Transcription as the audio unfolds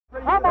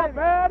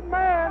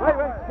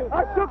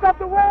I shook up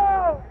the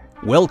world!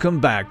 Welcome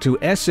back to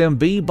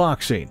SMB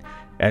Boxing,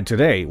 and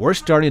today we're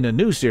starting a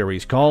new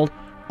series called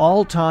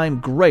All-Time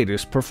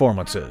Greatest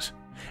Performances.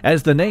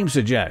 As the name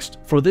suggests,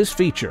 for this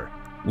feature,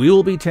 we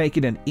will be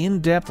taking an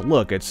in-depth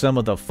look at some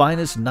of the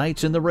finest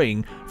nights in the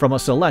ring from a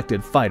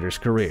selected fighter's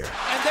career.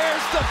 And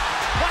there's the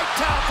right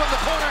towel from the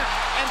corner,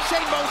 and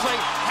Shane Mosley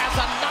has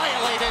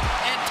annihilated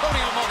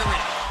Antonio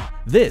Motorini.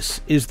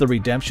 This is the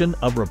redemption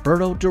of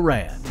Roberto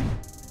Duran.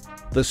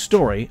 The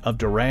story of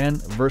Duran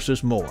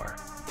versus Moore.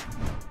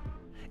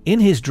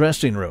 In his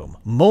dressing room,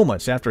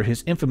 moments after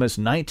his infamous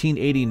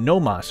 1980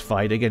 Menace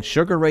fight against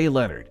Sugar Ray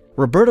Leonard,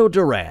 Roberto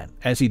Duran,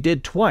 as he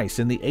did twice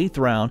in the 8th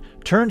round,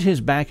 turned his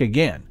back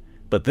again,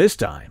 but this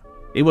time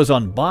it was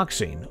on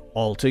boxing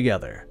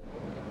altogether.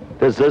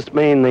 Does this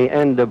mean the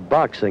end of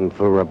boxing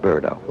for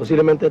Roberto?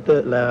 Posiblemente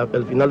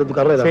el final de tu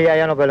carrera. Sí,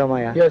 ya no peleo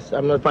más ya. Yes,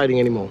 I'm not fighting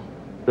anymore.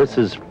 This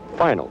is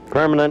final,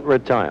 permanent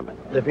retirement.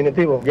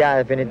 Definitivo.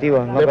 Ya,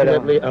 definitivo. No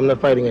Definitely, peleo. I'm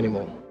not fighting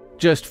anymore.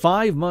 Just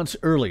 5 months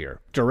earlier,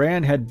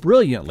 Duran had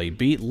brilliantly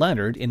beat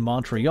Leonard in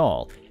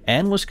Montreal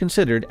and was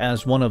considered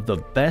as one of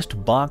the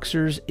best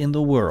boxers in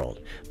the world.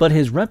 But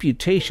his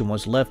reputation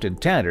was left in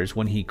tatters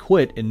when he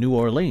quit in New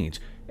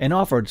Orleans and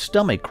offered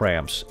stomach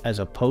cramps as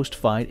a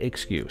post-fight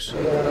excuse.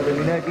 Because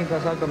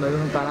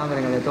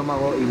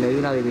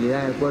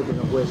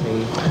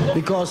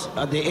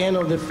at the end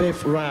of the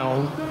 5th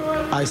round,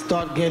 I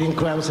start getting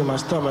cramps in my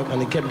stomach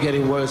and it kept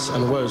getting worse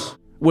and worse.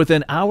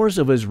 Within hours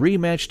of his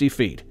rematch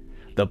defeat,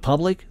 the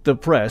public, the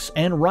press,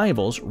 and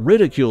rivals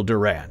ridiculed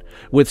Duran,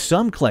 with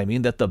some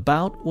claiming that the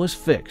bout was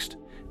fixed.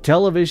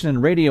 Television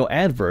and radio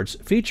adverts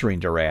featuring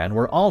Duran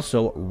were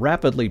also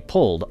rapidly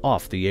pulled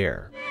off the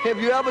air.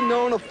 Have you ever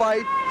known a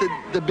fight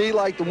to be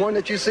like the one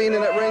that you've seen in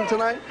that ring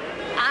tonight?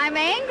 I'm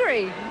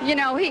angry. You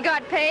know, he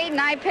got paid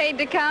and I paid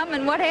to come,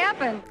 and what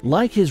happened?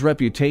 Like his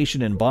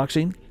reputation in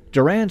boxing,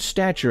 Duran's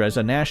stature as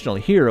a national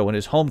hero in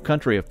his home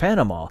country of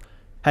Panama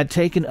had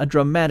taken a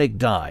dramatic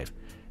dive,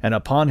 and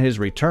upon his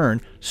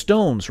return,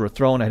 stones were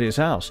thrown at his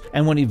house,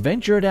 and when he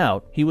ventured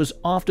out, he was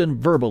often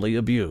verbally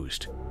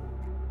abused.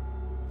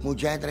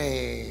 Mucha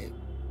gente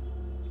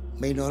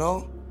me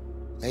ignoró,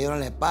 me dieron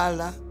la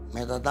espalda,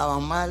 me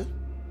trataban mal,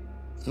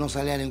 no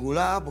salía a ningún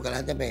lado porque la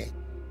gente me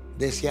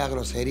decía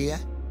grosería.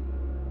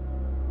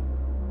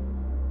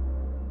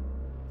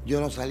 Yo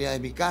no salía de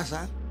mi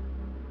casa.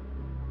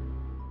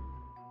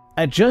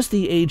 At just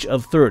the age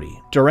of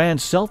 30,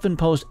 Duran's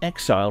self-imposed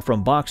exile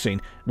from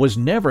boxing was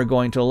never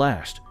going to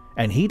last,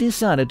 and he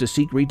decided to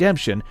seek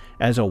redemption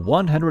as a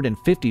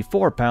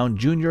 154-pound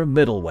junior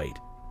middleweight.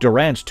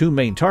 Duran's two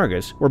main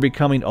targets were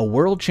becoming a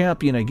world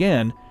champion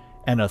again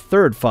and a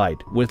third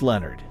fight with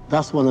Leonard.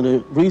 That's one of the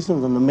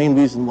reasons and the main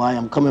reason why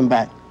I'm coming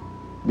back,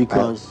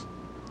 because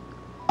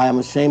I am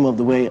ashamed of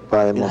the way it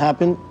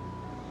happened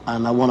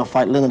and I want to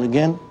fight Leonard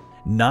again.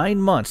 9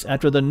 months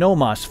after the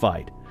Menace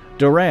fight,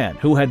 Duran,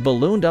 who had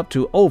ballooned up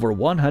to over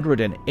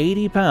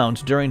 180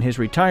 pounds during his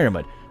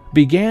retirement,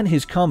 began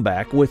his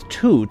comeback with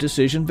 2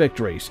 decision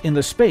victories in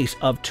the space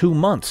of 2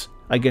 months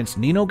against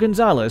Nino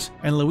Gonzalez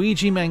and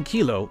Luigi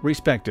Minchillo,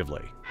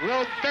 respectively.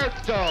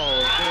 Roberto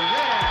Duran.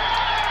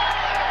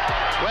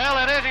 Well,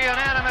 it is a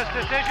unanimous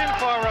decision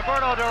for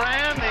Roberto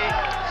Duran,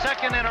 the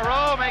second in a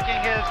row,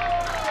 making his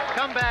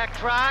comeback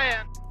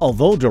try.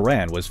 Although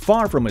Duran was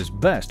far from his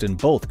best in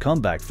both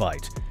comeback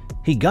fights,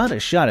 he got a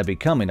shot at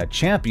becoming a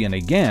champion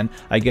again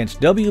against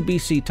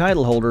WBC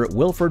title holder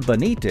Wilfred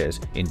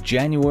Benitez in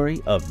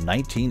January of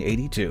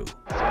 1982. Speed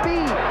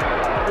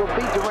will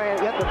beat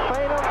Duran. You have to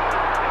train him,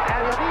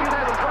 and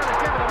Benitez is going to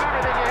give him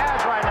everything he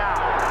has right now.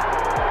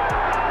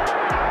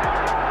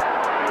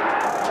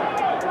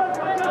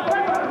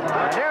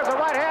 And here's a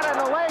right hand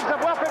in the legs of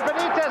Wilfred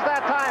Benitez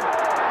that time.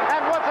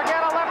 And once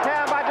again, a left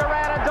hand by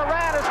Duran, and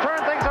Duran has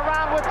turned things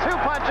around with 2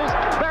 punches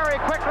very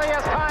quickly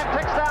as time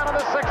ticks down to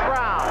the 6th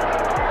round.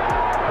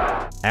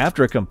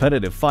 After a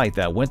competitive fight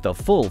that went the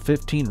full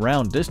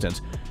 15-round distance,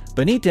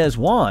 Benitez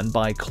won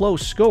by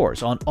close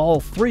scores on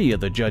all 3 of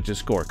the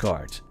judges'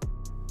 scorecards.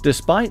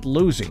 Despite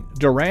losing,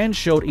 Duran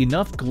showed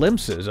enough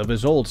glimpses of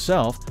his old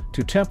self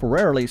to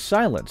temporarily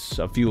silence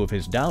a few of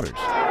his doubters.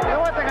 The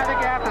one thing I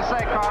think you have to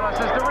say, Carlos,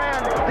 is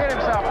Duran did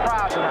himself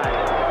proud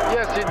tonight.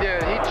 Yes, he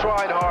did. He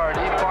tried hard.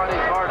 He fought his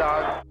heart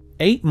out.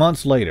 8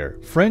 months later,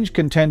 fringe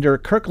contender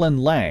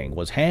Kirkland Laing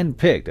was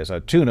handpicked as a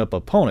tune-up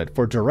opponent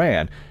for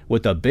Duran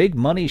with a big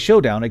money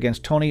showdown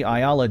against Tony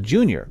Ayala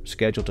Jr.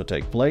 scheduled to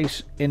take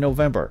place in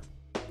November.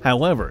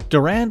 However,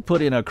 Duran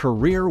put in a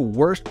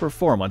career-worst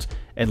performance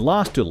and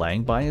lost to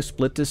Laing by a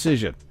split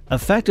decision,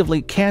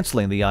 effectively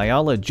canceling the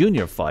Ayala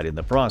Jr. fight in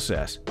the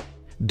process.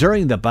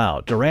 During the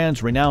bout,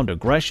 Duran's renowned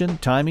aggression,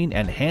 timing,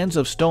 and hands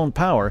of stone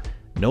power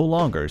no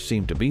longer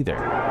seemed to be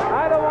there.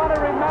 I don't want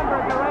to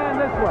remember Duran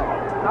this way.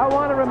 I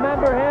want to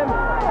remember him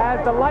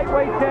as the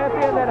lightweight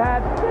champion that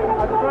had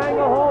a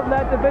stranglehold in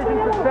that division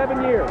for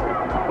 7 years.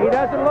 He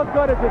doesn't look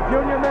good as a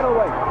junior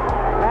middleweight.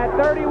 At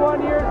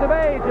 31 years of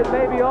age, it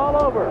may be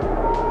all over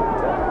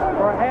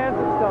for hands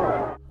of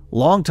stone.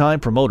 Longtime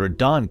promoter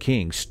Don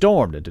King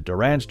stormed into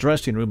Duran's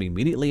dressing room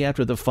immediately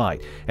after the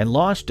fight and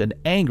launched an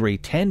angry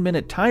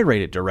 10-minute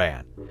tirade at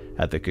Duran,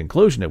 at the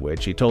conclusion of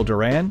which he told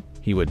Duran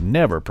he would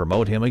never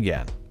promote him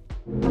again.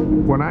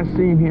 When I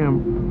seen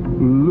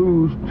him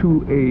lose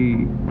to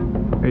a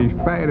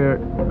fighter,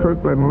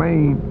 Kirkland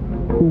Laing,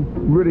 who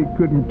really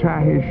couldn't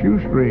tie his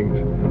shoestrings,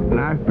 and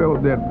I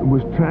felt that it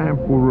was time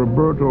for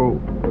Roberto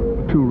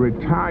to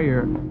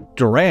retire.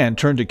 Duran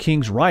turned to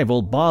King's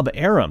rival Bob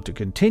Arum to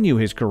continue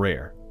his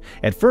career.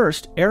 At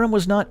first, Arum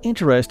was not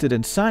interested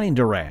in signing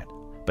Duran,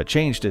 but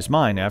changed his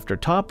mind after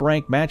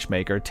top-ranked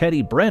matchmaker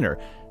Teddy Brenner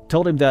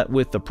told him that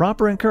with the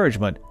proper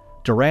encouragement,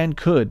 Duran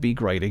could be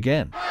great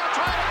again.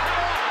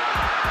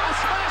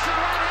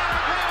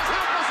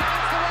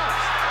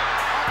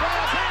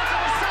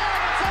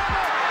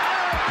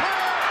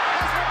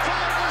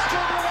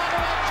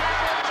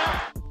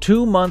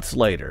 Two months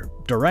later,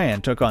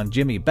 Duran took on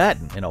Jimmy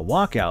Batten in a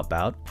walkout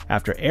bout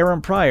after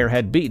Aaron Pryor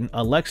had beaten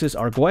Alexis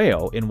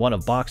Arguello in one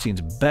of boxing's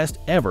best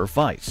ever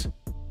fights.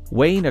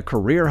 Weighing a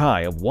career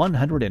high of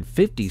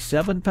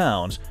 157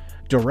 pounds,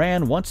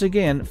 Duran once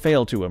again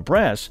failed to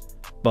impress,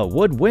 but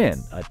would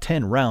win a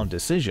 10-round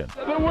decision.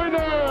 The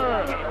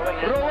winner,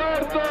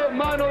 Roberto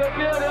Mano de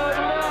Piedra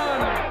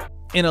Duran.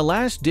 In a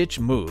last-ditch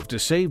move to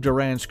save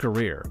Duran's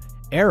career,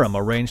 Arum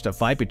arranged a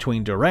fight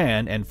between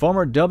Duran and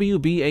former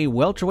WBA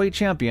welterweight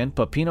champion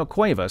Pepino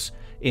Cuevas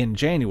in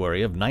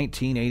January of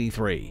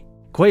 1983.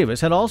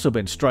 Cuevas had also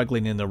been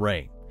struggling in the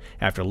ring.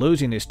 After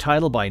losing his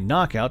title by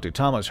knockout to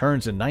Thomas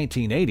Hearns in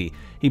 1980,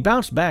 he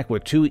bounced back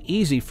with 2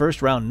 easy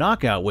first-round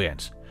knockout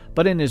wins.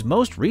 But in his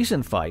most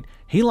recent fight,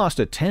 he lost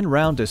a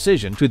 10-round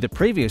decision to the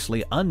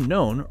previously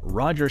unknown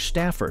Roger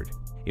Stafford.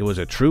 It was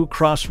a true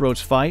crossroads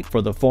fight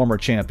for the former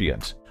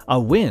champions. A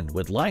win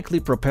would likely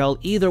propel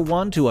either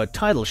one to a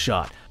title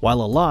shot,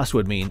 while a loss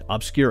would mean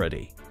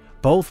obscurity.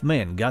 Both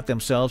men got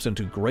themselves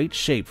into great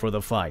shape for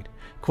the fight.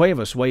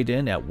 Cuevas weighed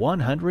in at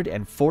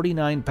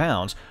 149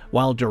 pounds,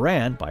 while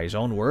Duran, by his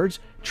own words,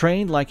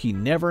 trained like he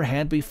never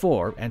had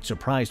before and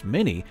surprised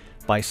many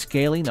by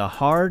scaling a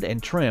hard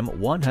and trim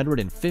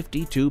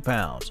 152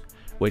 pounds,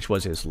 which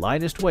was his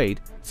lightest weight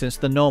since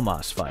the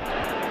Nomas fight.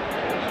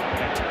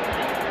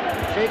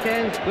 Shake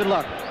hands, good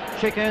luck.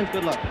 Shake hands,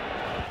 good luck.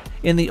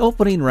 In the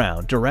opening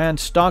round, Duran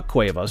stalked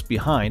Cuevas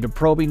behind a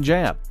probing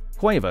jab.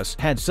 Cuevas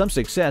had some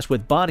success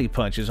with body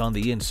punches on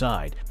the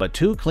inside, but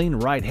 2 clean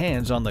right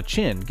hands on the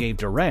chin gave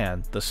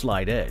Duran the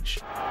slight edge.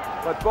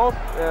 But both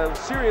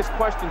serious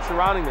questions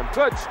surrounding them.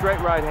 Good straight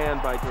right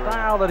hand by Duran.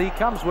 Style that he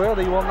comes with,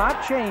 he will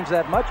not change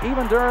that much,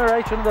 even during the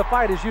duration of the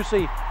fight, as you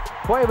see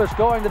Cuevas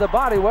going to the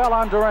body well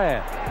on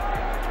Duran.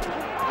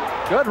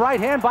 Good right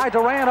hand by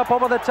Duran up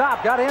over the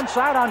top, got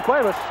inside on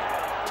Cuevas.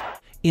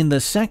 In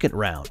the second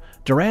round,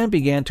 Duran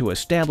began to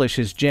establish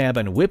his jab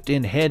and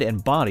whipped-in head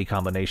and body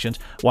combinations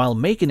while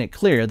making it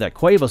clear that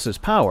Cuevas'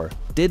 power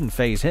didn't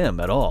faze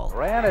him at all.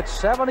 Duran at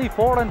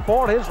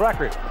 74-4 his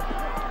record.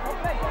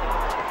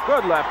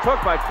 Good left hook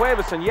by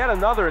Cuevas, and yet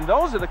another, and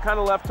those are the kind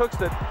of left hooks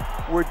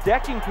that were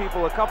decking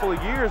people a couple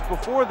of years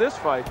before this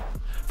fight.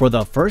 For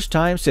the first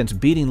time since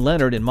beating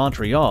Leonard in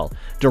Montreal,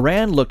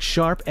 Duran looked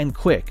sharp and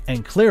quick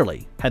and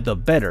clearly had the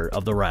better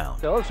of the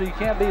round. So you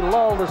can't be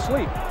lulled to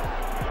sleep.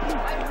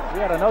 He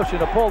had a notion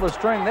to pull the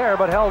string there,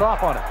 but held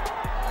off on it.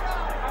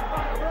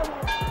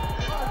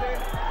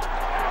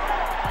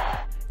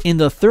 In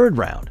the third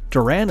round,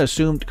 Duran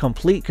assumed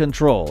complete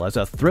control as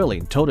a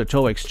thrilling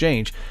toe-to-toe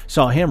exchange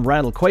saw him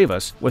rattle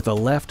Cuevas with a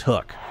left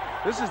hook.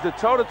 This is the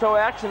toe-to-toe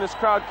action this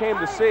crowd came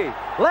to see.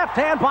 Left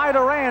hand by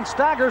Duran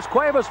staggers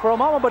Cuevas for a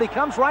moment, but he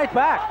comes right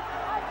back.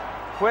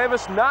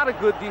 Cuevas not a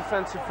good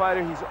defensive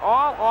fighter. He's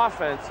all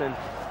offense, and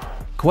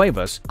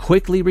Cuevas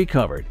quickly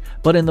recovered,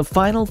 but in the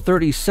final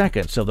 30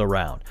 seconds of the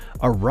round,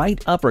 a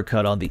right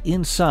uppercut on the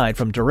inside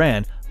from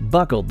Duran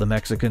buckled the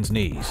Mexican's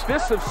knees.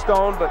 Fists of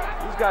stone, but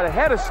he's got a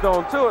head of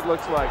stone too, it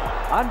looks like.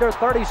 Under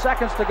 30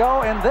 seconds to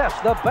go in this,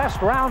 the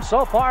best round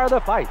so far of the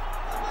fight.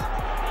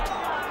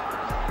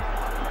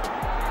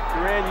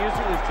 Duran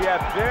using his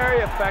jab very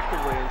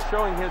effectively and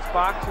showing his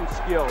boxing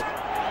skills.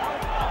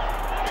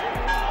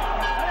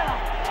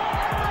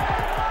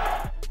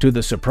 To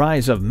the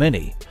surprise of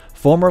many,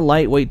 former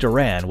lightweight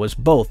Duran was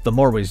both the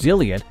more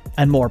resilient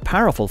and more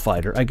powerful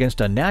fighter against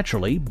a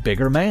naturally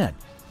bigger man.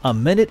 A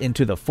minute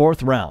into the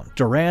fourth round,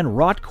 Duran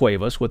rocked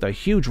Cuevas with a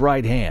huge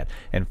right hand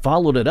and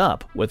followed it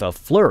up with a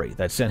flurry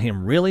that sent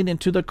him reeling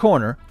into the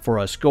corner for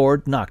a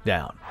scored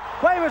knockdown.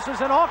 Cuevas is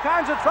in all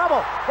kinds of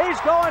trouble. He's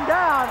going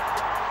down.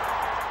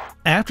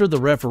 After the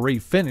referee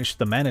finished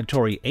the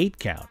mandatory 8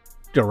 count,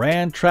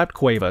 Duran trapped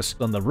Cuevas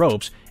on the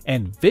ropes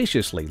and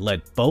viciously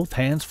let both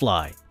hands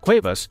fly.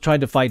 Cuevas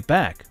tried to fight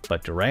back,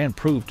 but Duran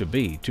proved to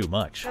be too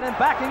much. And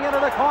backing into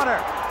the corner.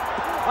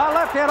 A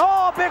left hand,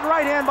 oh, big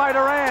right hand by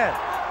Duran.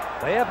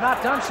 They have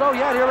not done so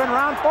yet here in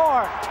round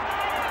 4.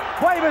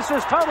 Cuevas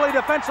is totally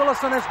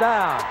defenseless and is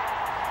down.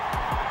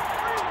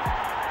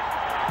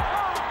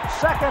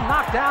 Second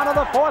knockdown of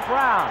the 4th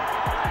round.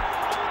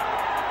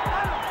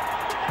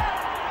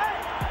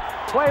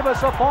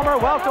 Cuevas, a former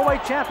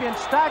welterweight champion,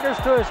 staggers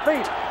to his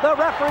feet. The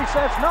referee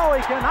says no,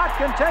 he cannot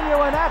continue,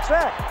 and that's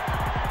it.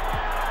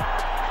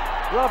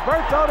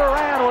 Roberto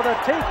Duran with a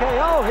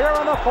TKO here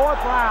in the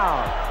 4th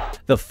round.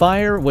 The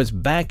fire was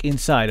back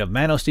inside of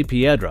Menace,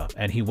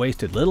 and he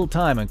wasted little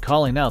time in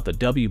calling out the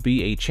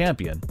WBA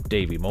champion,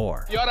 Davey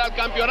Moore. ¿Y ahora el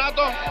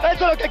campeonato?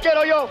 Esto es lo que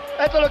quiero yo.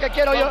 Esto es lo que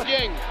quiero yo. ¿Con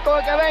quién? Con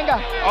el que venga.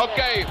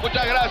 Okay,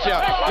 muchas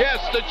gracias.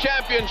 Yes, the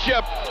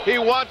championship. He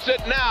wants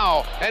it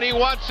now, and he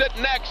wants it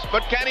next.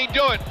 But can he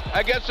do it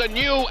against a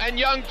new and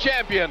young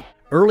champion?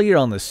 Earlier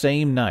on the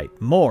same night,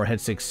 Moore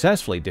had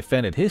successfully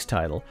defended his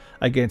title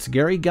against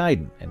Gary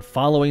Gaiden, and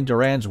following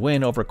Duran's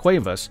win over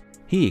Cuevas,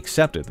 he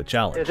accepted the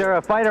challenge. Is there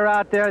a fighter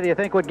out there that you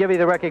think would give you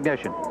the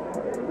recognition?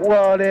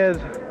 Well, there's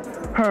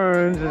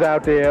Hearns is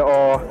out there,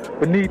 or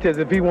Benitez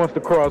if he wants to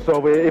cross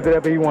over, if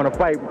ever he want to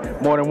fight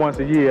more than once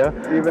a year.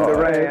 Even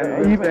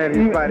Duran,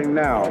 he's fighting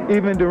now.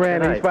 Even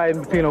Duran, he's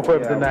fighting Pino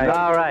Cuevas tonight.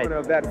 All right. What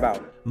was that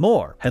about?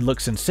 Moore had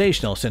looked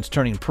sensational since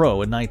turning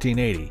pro in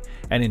 1980,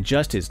 and in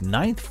just his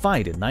 9th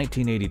fight in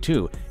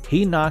 1982,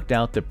 he knocked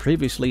out the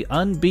previously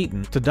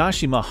unbeaten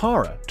Tadashi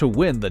Mihara to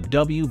win the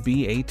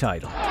WBA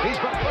title. He's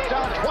been put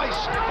down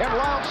twice in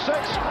round 6,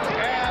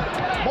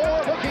 and Moore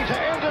looking to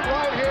end it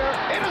right here.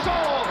 It is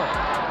all over.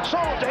 So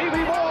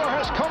Davey Moore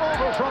has come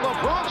over from the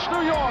Bronx,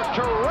 New York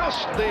to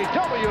wrest the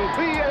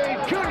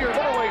WBA Junior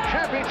Middleweight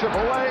Championship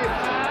away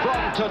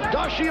from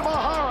Tadashi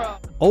Mihara.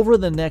 Over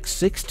the next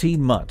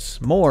 16 months,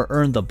 Moore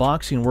earned the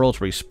boxing world's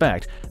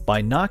respect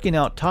by knocking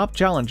out top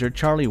challenger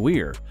Charlie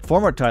Weir,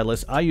 former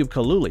titleist Ayub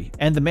Kaluli,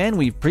 and the man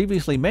we've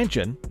previously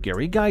mentioned,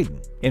 Gary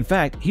Gaiden. In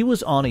fact, he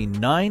was on a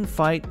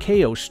 9-fight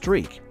KO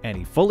streak, and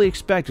he fully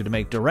expected to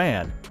make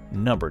Duran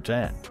number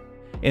 10.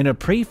 In a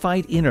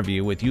pre-fight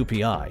interview with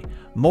UPI,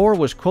 Moore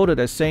was quoted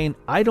as saying,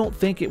 "I don't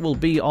think it will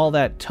be all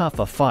that tough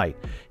a fight.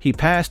 He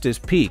passed his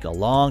peak a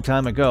long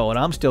time ago, and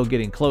I'm still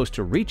getting close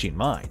to reaching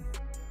mine."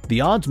 The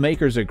odds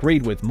makers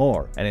agreed with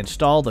Moore and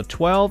installed the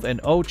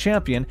 12-0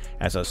 champion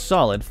as a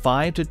solid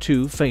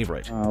 5-2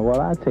 favorite. Well,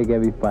 I take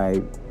every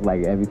fight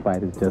like every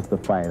fight is just a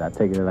fight. I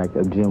take it like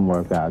a gym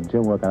workout.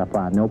 Gym workout, I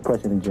find no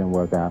pressure in the gym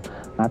workout.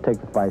 I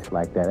take the fights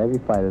like that. Every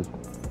fight is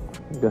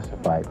just a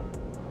fight.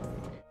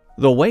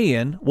 The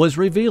weigh-in was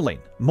revealing.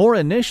 Moore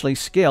initially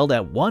scaled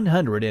at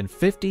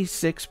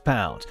 156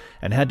 pounds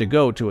and had to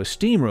go to a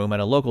steam room at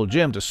a local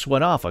gym to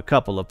sweat off a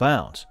couple of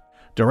pounds.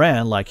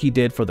 Duran, like he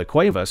did for the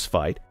Cuevas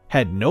fight,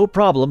 had no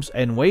problems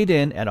and weighed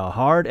in at a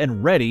hard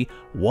and ready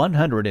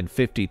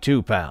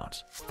 152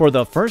 pounds. For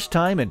the first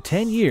time in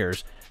 10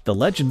 years, the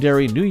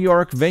legendary New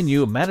York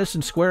venue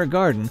Madison Square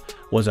Garden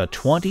was a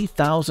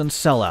 20,000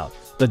 sellout.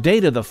 The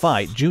date of the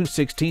fight, June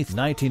 16,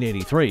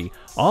 1983,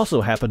 also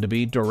happened to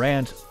be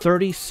Duran's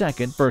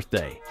 32nd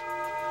birthday.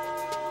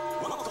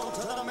 Welcome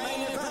to the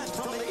main event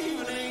from the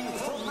evening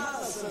from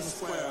Madison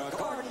Square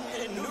Garden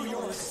in New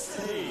York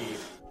City.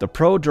 The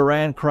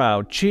pro-Duran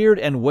crowd cheered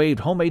and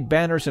waved homemade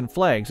banners and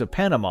flags of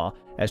Panama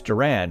as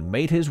Duran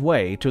made his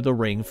way to the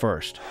ring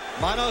first.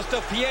 Manos de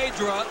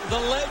Piedra, the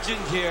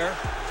legend here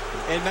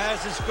in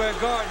Madison Square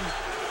Garden.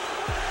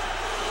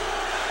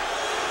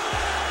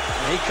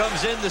 And he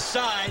comes in the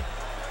side,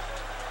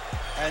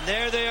 and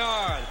there they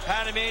are, the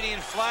Panamanian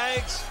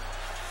flags.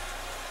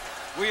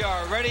 We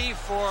are ready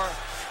for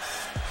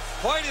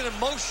quite an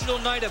emotional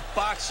night of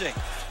boxing.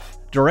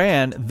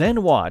 Duran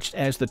then watched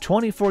as the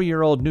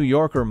 24-year-old New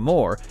Yorker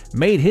Moore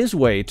made his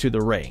way to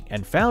the ring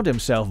and found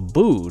himself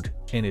booed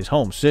in his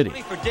home city.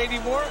 For Davey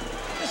Moore,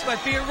 this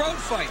might be a road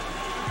fight.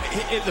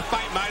 The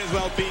fight might as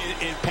well be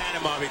in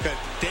Panama because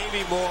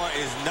Davey Moore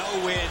is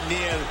nowhere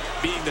near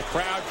being the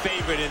crowd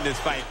favorite in this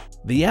fight.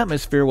 The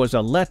atmosphere was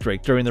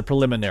electric during the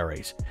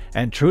preliminaries,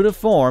 and true to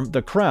form,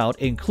 the crowd,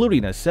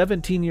 including a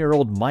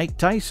 17-year-old Mike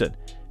Tyson,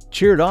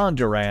 cheered on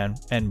Duran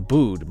and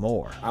booed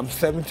Moore. I'm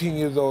 17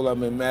 years old,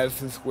 I'm in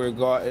Madison Square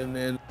Garden,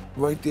 and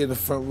right there in the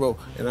front row,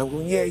 and I'm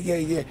going, yeah, yeah,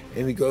 yeah,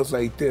 and he goes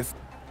like this.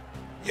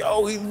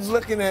 Yo, he's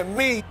looking at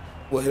me.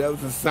 Well, that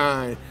was a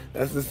sign.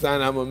 That's the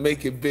sign I'm gonna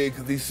make it big,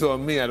 because he saw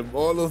me. Out of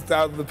all those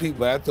thousands of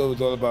people, I thought it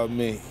was all about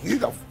me. He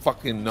don't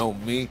fucking know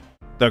me.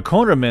 The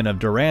cornermen of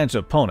Duran's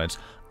opponents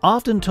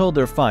often told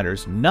their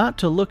fighters not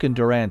to look in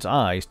Duran's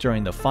eyes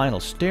during the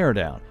final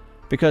stare-down,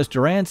 because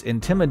Duran's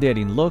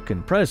intimidating look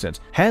and presence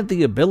had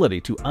the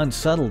ability to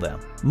unsettle them.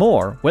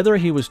 Moore, whether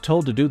he was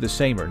told to do the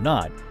same or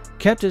not,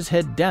 kept his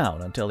head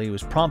down until he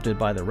was prompted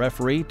by the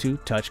referee to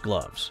touch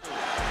gloves.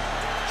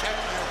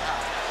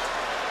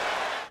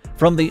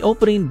 From the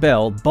opening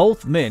bell,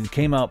 both men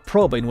came out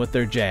probing with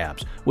their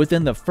jabs.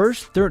 Within the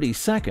first 30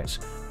 seconds,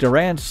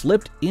 Duran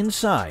slipped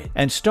inside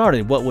and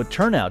started what would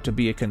turn out to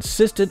be a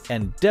consistent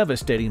and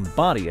devastating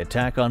body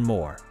attack on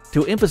Moore.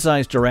 To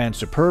emphasize Duran's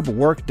superb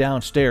work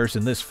downstairs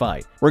in this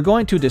fight, we're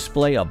going to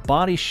display a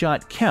body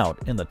shot count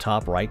in the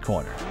top right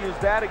corner. He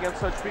used that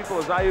against such people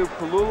as Ayub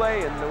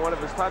Kalule in one of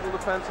his title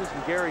defenses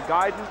and Gary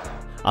Gaiden.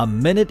 A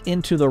minute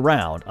into the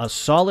round, a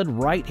solid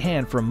right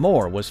hand from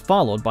Moore was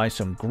followed by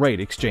some great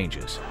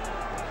exchanges.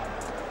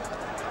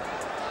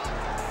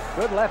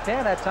 Good left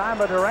hand that time,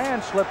 but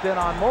Duran slipped in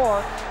on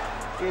Moore.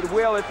 It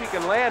will if he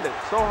can land it.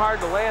 So hard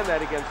to land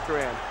that against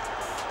Duran.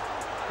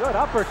 Good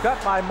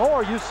uppercut by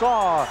Moore. You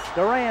saw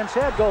Duran's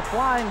head go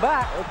flying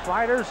back. Both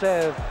fighters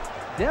have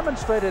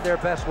demonstrated their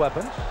best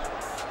weapons.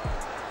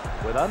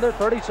 With under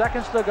 30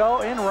 seconds to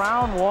go in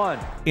round one.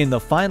 In the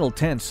final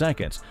 10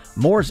 seconds,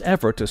 Moore's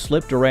effort to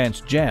slip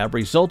Duran's jab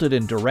resulted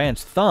in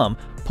Duran's thumb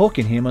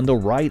poking him in the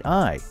right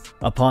eye.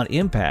 Upon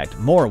impact,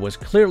 Moore was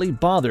clearly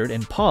bothered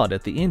and pawed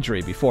at the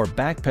injury before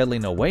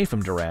backpedaling away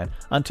from Duran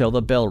until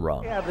the bell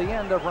rung. At the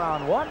end of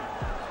round one,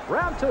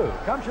 round two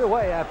comes your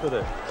way after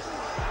this.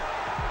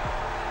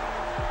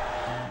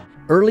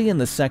 Early in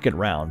the second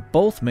round,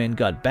 both men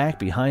got back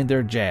behind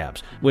their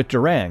jabs, with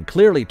Duran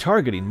clearly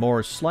targeting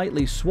Moore's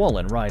slightly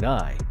swollen right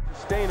eye.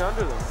 Staying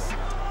under them.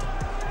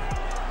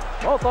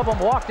 Both of them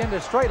walked into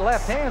straight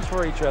left hands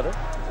for each other.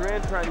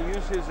 Duran trying to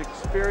use his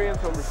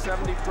experience over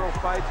 70 pro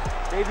fights.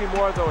 Maybe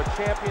more, though, a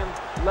champion,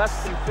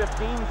 less than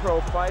 15 pro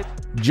fights.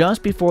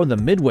 Just before the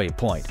midway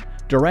point,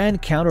 Duran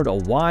countered a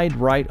wide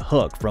right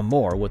hook from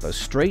Moore with a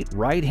straight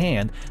right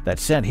hand that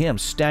sent him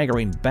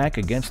staggering back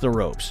against the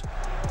ropes.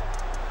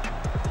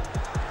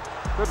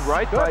 Good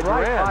right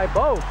by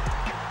both.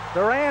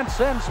 Duran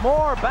sends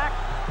Moore back.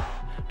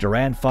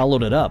 Duran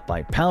followed it up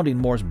by pounding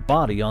Moore's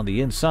body on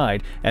the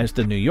inside as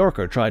the New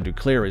Yorker tried to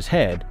clear his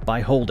head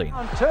by holding.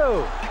 On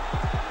two.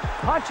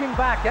 Punching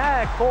back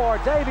act for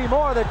Davey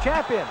Moore, the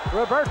champion.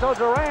 Roberto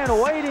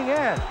Duran waiting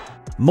in.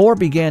 Moore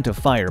began to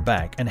fire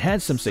back and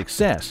had some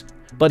success,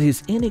 but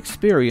his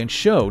inexperience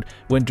showed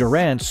when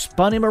Duran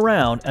spun him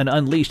around and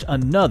unleashed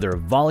another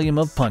volume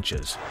of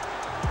punches.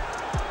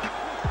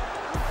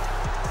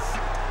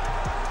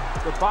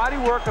 The body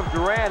work of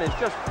Duran is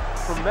just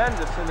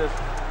tremendous in this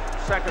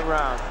second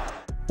round.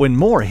 When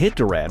Moore hit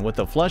Duran with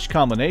a flush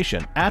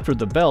combination after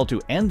the bell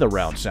to end the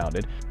round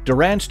sounded,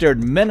 Duran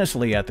stared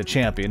menacingly at the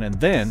champion and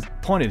then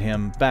pointed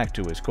him back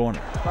to his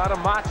corner. A lot of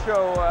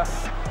macho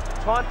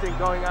taunting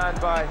going on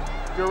by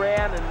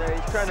Duran, and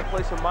he's trying to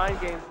play some mind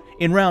games.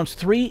 In rounds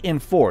 3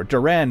 and 4,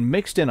 Duran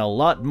mixed in a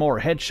lot more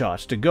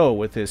headshots to go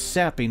with his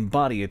sapping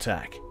body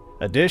attack.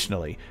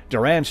 Additionally,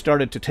 Duran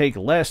started to take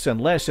less and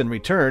less in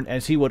return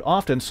as he would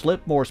often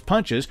slip Moore's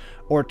punches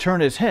or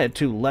turn his head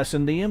to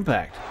lessen the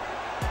impact.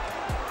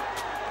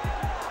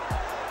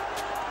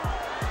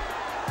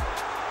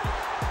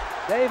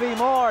 Davey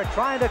Moore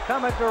trying to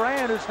come at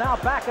Duran, who's now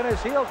back on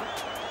his heels.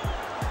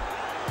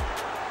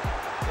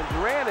 And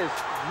Duran is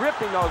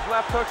ripping those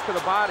left hooks to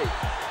the body.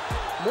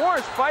 Moore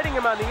is fighting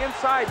him on the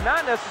inside,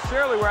 not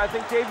necessarily where I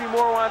think Davey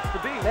Moore wants to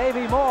be.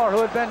 Davey Moore,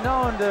 who had been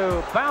known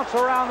to bounce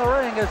around the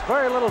ring, has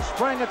very little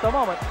spring at the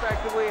moment.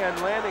 Effectively and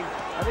landing,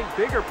 I think,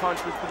 bigger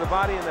punches to the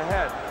body and the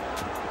head.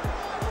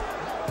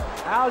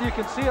 Al, you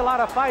can see a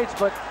lot of fights,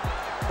 but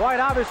quite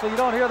obviously you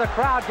don't hear the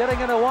crowd getting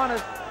into one.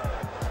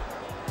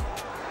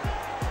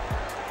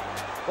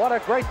 What a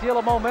great deal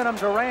of momentum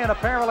Duran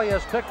apparently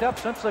has picked up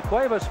since the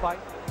Cuevas fight.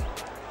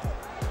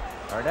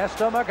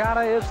 Ernesto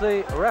Magana is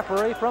the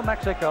referee from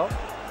Mexico.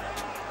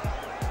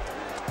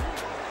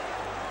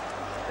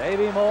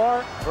 Davey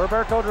Moore,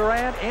 Roberto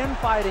Duran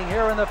infighting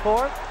here in the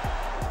fourth.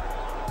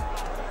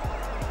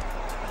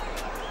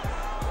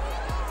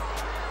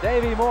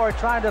 Davey Moore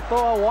trying to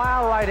throw a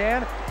wild right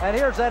hand, and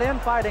here's that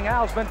infighting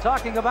Al's been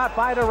talking about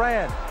by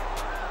Duran.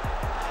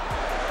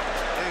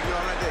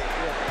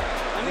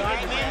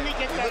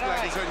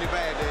 It's hurting you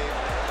bad, Dave.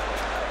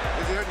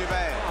 Is it hurting you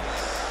bad?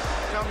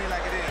 Tell me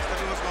like it is. Tell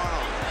me what's going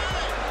on.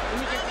 Let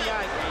me get the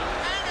eye, Dave.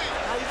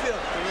 How you feel?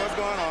 Tell me what's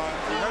going on.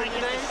 Is it hurting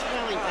you, Dave?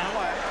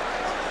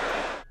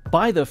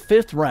 By the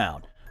 5th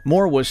round,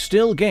 Moore was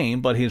still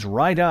game, but his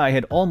right eye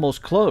had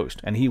almost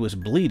closed, and he was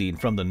bleeding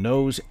from the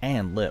nose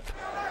and lip.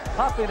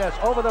 Puffiness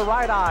over the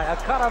right eye, a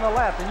cut on the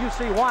left, and you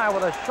see why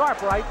with a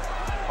sharp right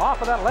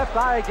off of that left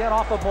eye again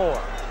off of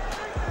Moore.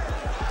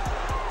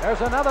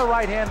 There's another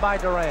right hand by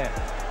Duran.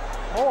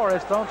 Moore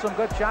has thrown some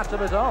good shots of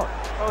his own.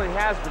 Oh, he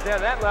has, but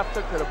that left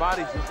hook to the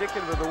body is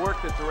indicative of the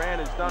work that Duran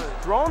has done.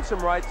 He's thrown some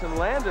rights and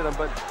landed them,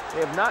 but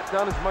they have not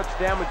done as much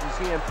damage as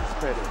he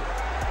anticipated.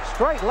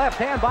 Straight left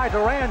hand by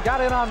Duran,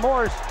 got in on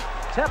Moore's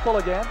temple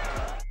again.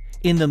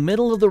 In the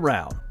middle of the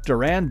round,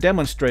 Duran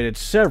demonstrated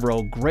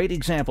several great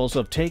examples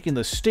of taking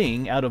the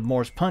sting out of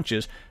Moore's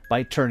punches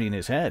by turning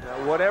his head.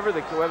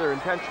 Whether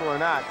intentional or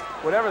not,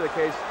 whatever the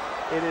case,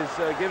 it is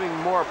giving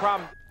Moore a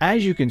problem.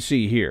 As you can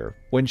see here,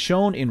 when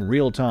shown in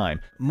real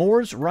time,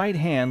 Moore's right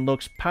hand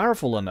looks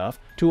powerful enough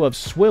to have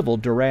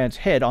swiveled Duran's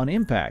head on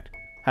impact.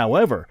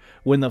 However,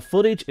 when the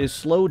footage is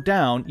slowed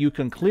down, you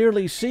can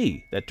clearly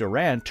see that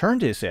Duran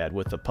turned his head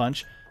with the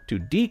punch to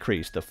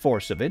decrease the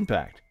force of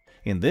impact.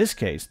 In this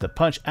case, the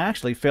punch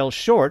actually fell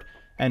short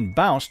and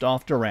bounced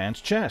off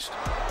Duran's chest.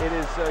 It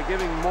is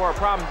giving Moore a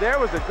problem. There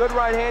was a good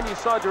right hand. You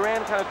saw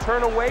Duran kind of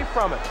turn away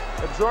from it,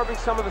 absorbing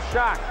some of the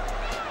shock.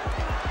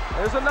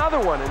 There's another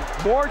one,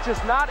 and Moore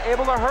just not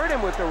able to hurt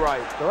him with the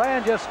right.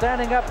 Duran just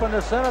standing up in the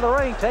center of the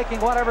ring,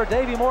 taking whatever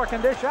Davey Moore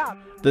can dish out.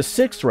 The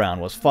 6th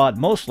round was fought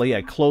mostly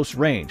at close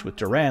range, with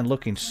Duran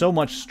looking so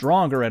much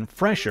stronger and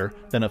fresher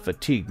than a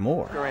fatigued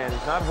Moore. Duran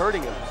is not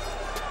hurting him.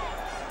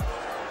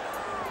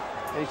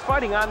 And he's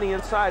fighting on the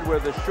inside where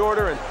the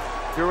shorter and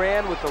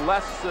Duran, with the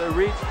less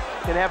reach,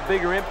 can have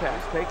bigger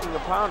impacts, taking the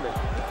pounding.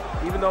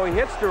 Even though he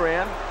hits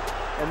Duran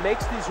and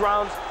makes these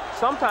rounds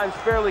sometimes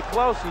fairly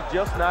close, he's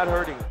just not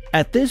hurting him.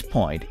 At this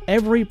point,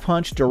 every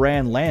punch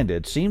Duran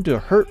landed seemed to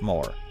hurt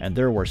Moore, and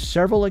there were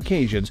several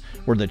occasions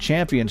where the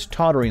champion's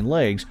tottering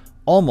legs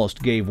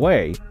almost gave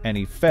way and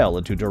he fell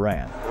into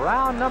Duran.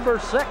 Round number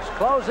 6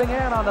 closing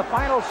in on the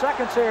final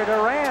seconds here.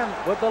 Duran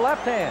with the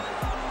left hand.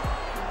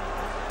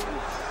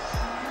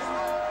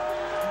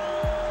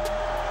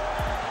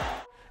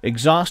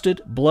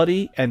 Exhausted,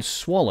 bloody, and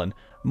swollen,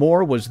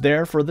 Moore was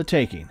there for the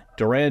taking.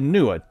 Duran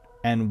knew it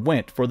and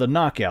went for the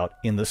knockout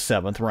in the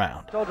 7th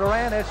round. So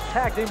Duran has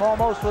tagged him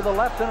almost with a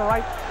left and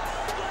right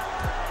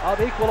of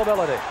equal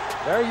ability.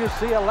 There you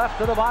see a left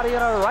to the body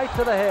and a right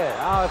to the head.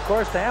 Now, of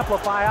course, to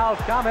amplify Al's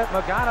comment,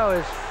 Magano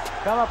has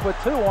come up with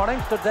 2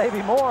 warnings to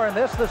Davey Moore in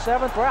this, the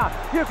 7th round.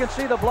 You can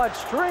see the blood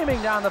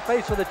streaming down the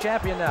face of the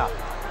champion now.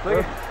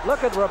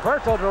 Look at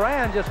Roberto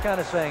Duran just kind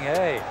of saying,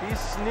 hey. He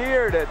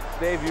sneered at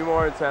Davey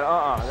Moore and said,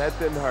 that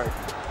didn't hurt.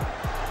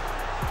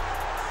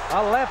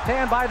 A left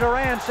hand by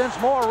Duran sends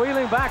Moore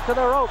reeling back to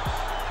the ropes.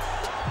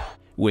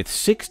 With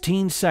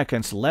 16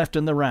 seconds left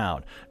in the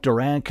round,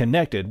 Duran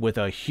connected with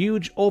a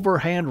huge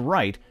overhand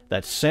right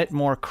that sent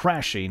Moore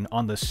crashing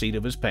on the seat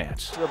of his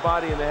pants. The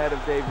body and the head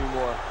of Davey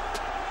Moore.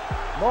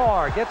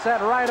 Moore gets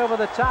that right over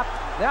the top.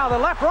 Now the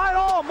left right.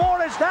 Oh,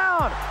 Moore is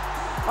down.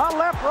 A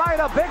left right,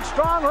 a big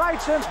strong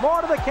right sends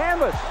Moore to the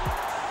canvas.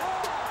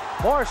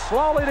 Moore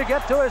slowly to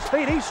get to his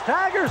feet. He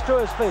staggers to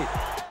his feet.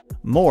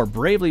 Moore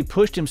bravely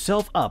pushed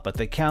himself up at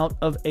the count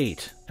of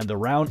 8, and the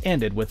round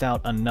ended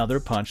without another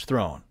punch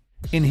thrown.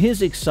 In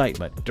his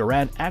excitement,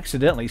 Duran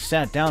accidentally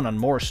sat down on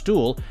Moore's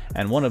stool,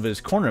 and one of his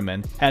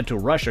cornermen had to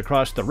rush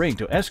across the ring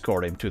to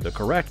escort him to the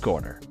correct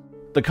corner.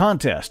 The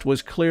contest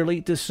was clearly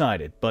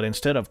decided, but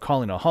instead of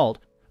calling a halt,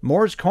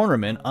 Moore's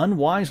cornerman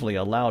unwisely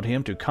allowed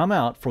him to come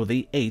out for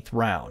the 8th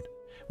round.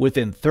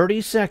 Within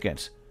 30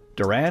 seconds,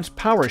 Duran's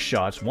power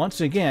shots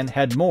once again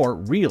had Moore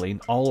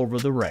reeling all over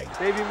the ring.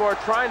 Davey Moore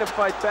trying to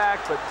fight back,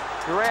 but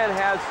Duran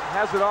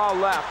has it all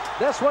left.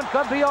 This one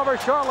could be over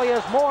shortly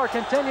as Moore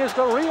continues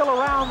to reel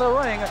around the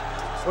ring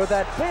with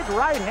that big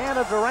right hand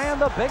of Duran,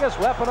 the biggest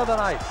weapon of the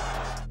night.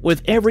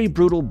 With every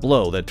brutal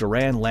blow that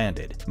Duran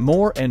landed,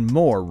 more and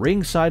more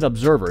ringside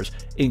observers,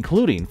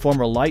 including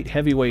former light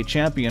heavyweight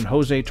champion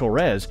Jose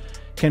Torres,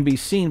 can be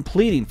seen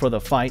pleading for the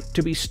fight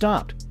to be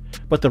stopped.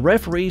 But the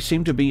referee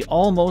seemed to be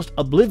almost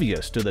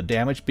oblivious to the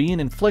damage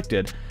being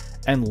inflicted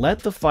and let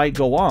the fight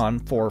go on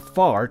for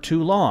far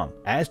too long,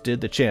 as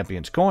did the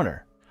champion's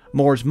corner.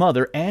 Moore's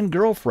mother and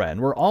girlfriend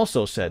were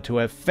also said to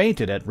have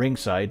fainted at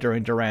ringside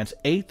during Duran's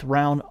 8th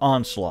round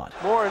onslaught.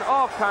 Moore in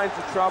all kinds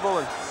of trouble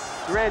and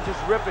Duran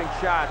just ripping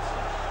shots.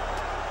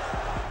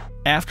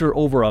 After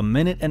over a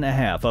minute and a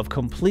half of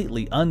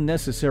completely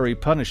unnecessary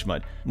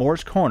punishment,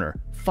 Moore's corner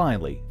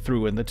finally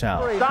threw in the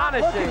towel.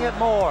 Astonishing. Looking at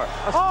Moore.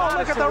 Oh,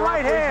 look at the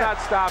right hand.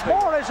 Not stopping.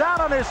 Moore is out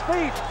on his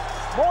feet.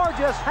 Moore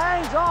just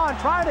hangs on,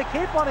 trying to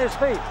keep on his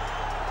feet.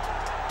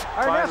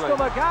 Ernesto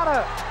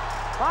Magana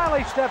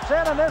finally steps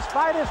in, and this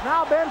fight has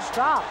now been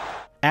stopped.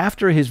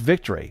 After his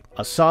victory,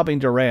 a sobbing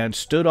Duran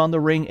stood on the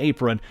ring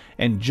apron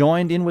and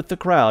joined in with the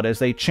crowd as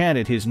they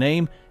chanted his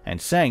name and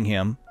sang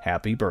him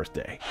happy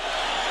birthday.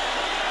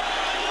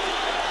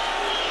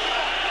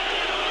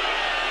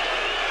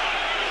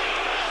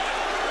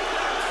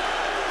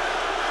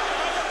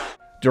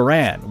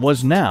 Duran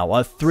was now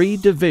a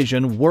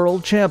 3-division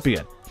world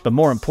champion, but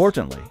more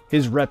importantly,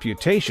 his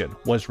reputation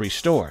was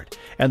restored,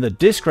 and the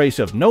disgrace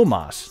of No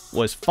Mas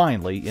was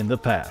finally in the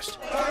past.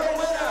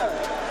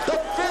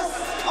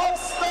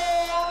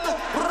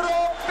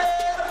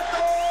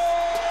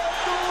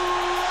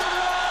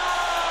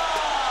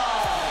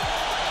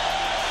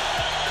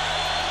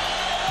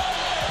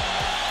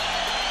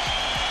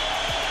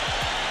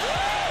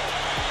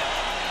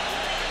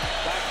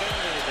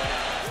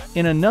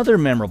 In another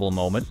memorable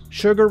moment,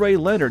 Sugar Ray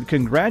Leonard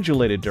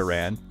congratulated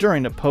Duran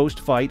during a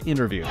post-fight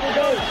interview.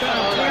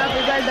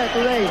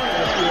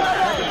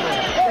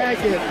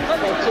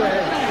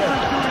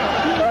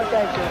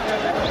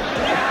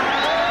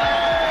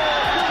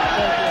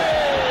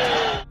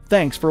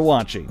 Thanks for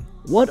watching.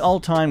 What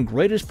all-time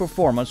greatest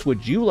performance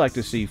would you like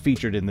to see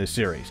featured in this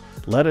series?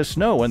 Let us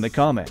know in the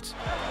comments.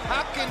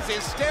 Hopkins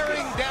is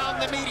staring down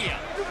the media.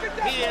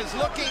 He is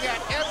looking at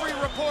every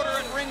reporter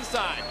at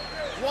ringside.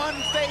 One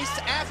face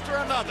after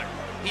another.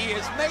 He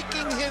is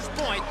making his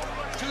point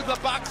to the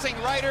boxing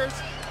writers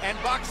and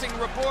boxing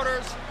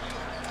reporters,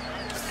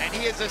 and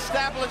he is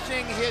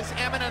establishing his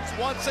eminence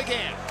once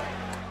again.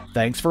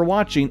 Thanks for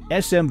watching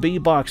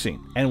SMB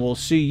Boxing, and we'll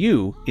see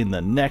you in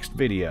the next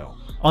video.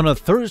 On a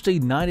Thursday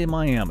night in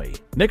Miami,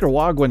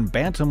 Nicaraguan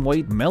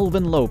bantamweight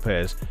Melvin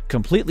Lopez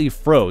completely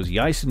froze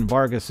Yaison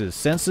Vargas'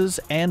 senses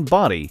and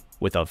body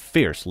with a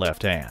fierce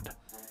left hand.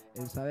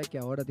 Él sabe que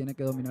ahora tiene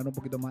que dominar un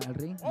poquito más el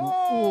ring.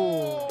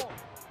 ¡Oh!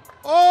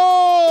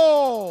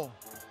 ¡Oh!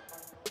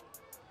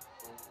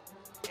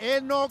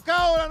 El knockout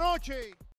de la noche.